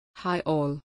Hi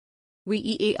all.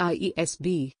 We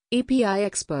EAIESB, API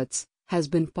experts, has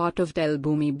been part of Dell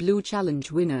Boomi Blue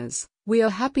Challenge winners. We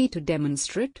are happy to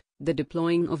demonstrate the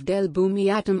deploying of Dell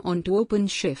Boomi Atom onto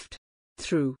OpenShift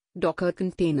through Docker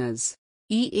containers.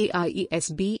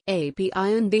 EAIESB API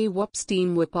and DevOps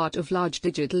team were part of large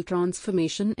digital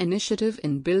transformation initiative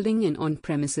in building an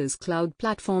on-premises cloud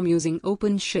platform using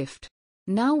OpenShift.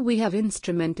 Now we have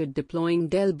instrumented deploying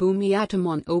Dell Boomi Atom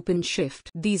on OpenShift.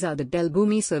 These are the Dell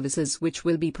Boomi services which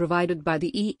will be provided by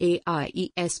the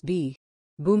EAIESB.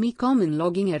 Boomi Common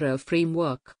Logging Error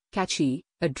Framework, CACHE,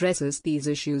 addresses these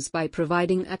issues by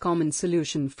providing a common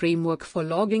solution framework for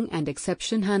logging and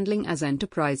exception handling as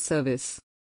enterprise service.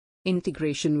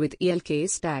 Integration with ELK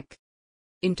Stack.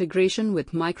 Integration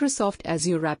with Microsoft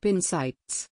Azure App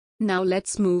Insights. Now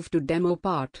let's move to demo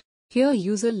part. Here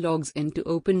user logs into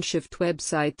OpenShift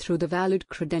website through the valid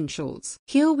credentials.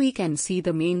 Here we can see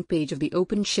the main page of the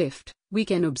OpenShift. We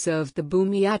can observe the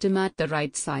Boomi Atom at the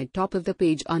right side top of the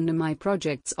page under My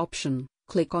Projects option.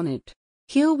 Click on it.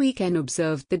 Here we can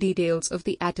observe the details of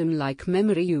the Atom like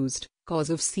memory used, cause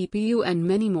of CPU and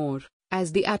many more.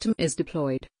 As the Atom is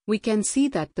deployed, we can see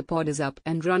that the pod is up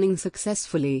and running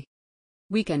successfully.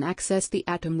 We can access the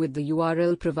Atom with the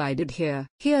URL provided here.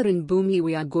 Here in Boomi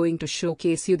we are going to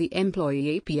showcase you the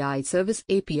Employee API Service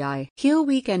API. Here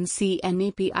we can see an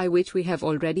API which we have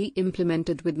already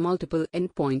implemented with multiple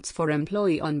endpoints for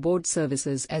employee onboard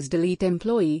services as delete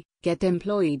employee, get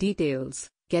employee details,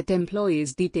 get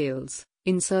employees details,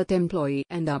 insert employee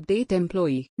and update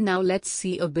employee. Now let's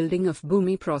see a building of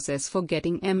Boomi process for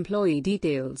getting employee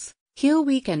details. Here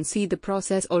we can see the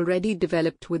process already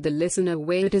developed with the listener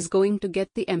where it is going to get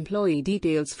the employee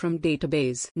details from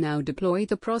database. Now deploy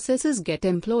the processes get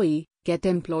employee, get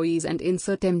employees and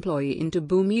insert employee into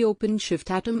Boomi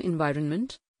OpenShift Atom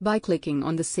environment by clicking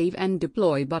on the Save and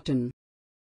Deploy button.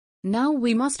 Now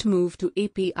we must move to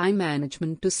API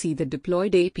management to see the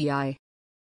deployed API.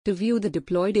 To view the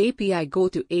deployed API, go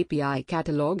to API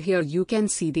catalog. Here you can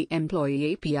see the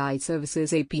Employee API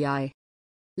Services API.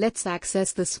 Let's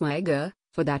access the Swagger.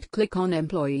 For that, click on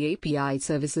Employee API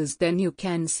Services. Then you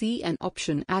can see an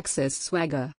option Access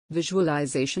Swagger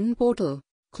Visualization Portal.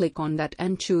 Click on that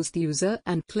and choose the user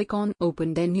and click on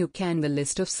Open. Then you can the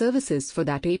list of services for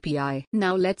that API.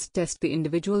 Now let's test the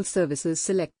individual services.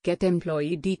 Select Get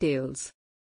Employee Details.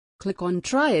 Click on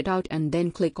Try it out and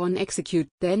then click on Execute.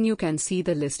 Then you can see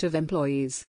the list of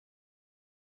employees.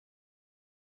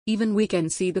 Even we can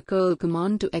see the curl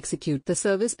command to execute the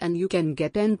service and you can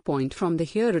get endpoint from the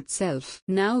here itself.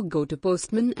 Now go to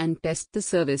Postman and test the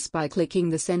service by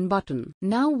clicking the Send button.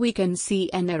 Now we can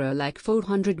see an error like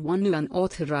 401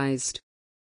 unauthorized.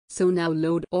 So now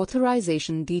load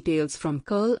authorization details from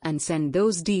curl and send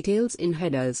those details in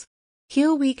headers.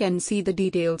 Here we can see the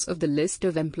details of the list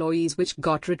of employees which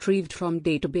got retrieved from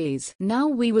database. Now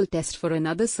we will test for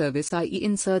another service, i.e.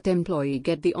 insert employee,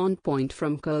 get the onPoint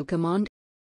from curl command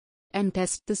and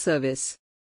test the service.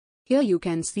 Here you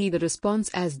can see the response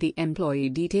as the employee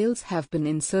details have been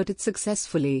inserted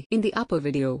successfully. In the upper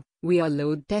video, we are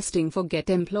load testing for get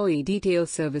employee detail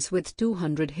service with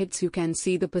 200 hits. You can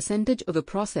see the percentage of a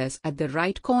process at the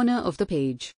right corner of the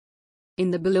page.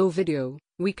 In the below video,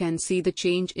 we can see the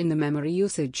change in the memory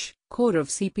usage, core of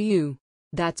CPU.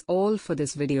 That's all for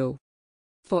this video.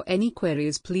 For any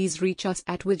queries, please reach us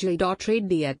at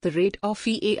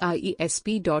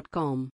vijay.reddy@eaiesp.com.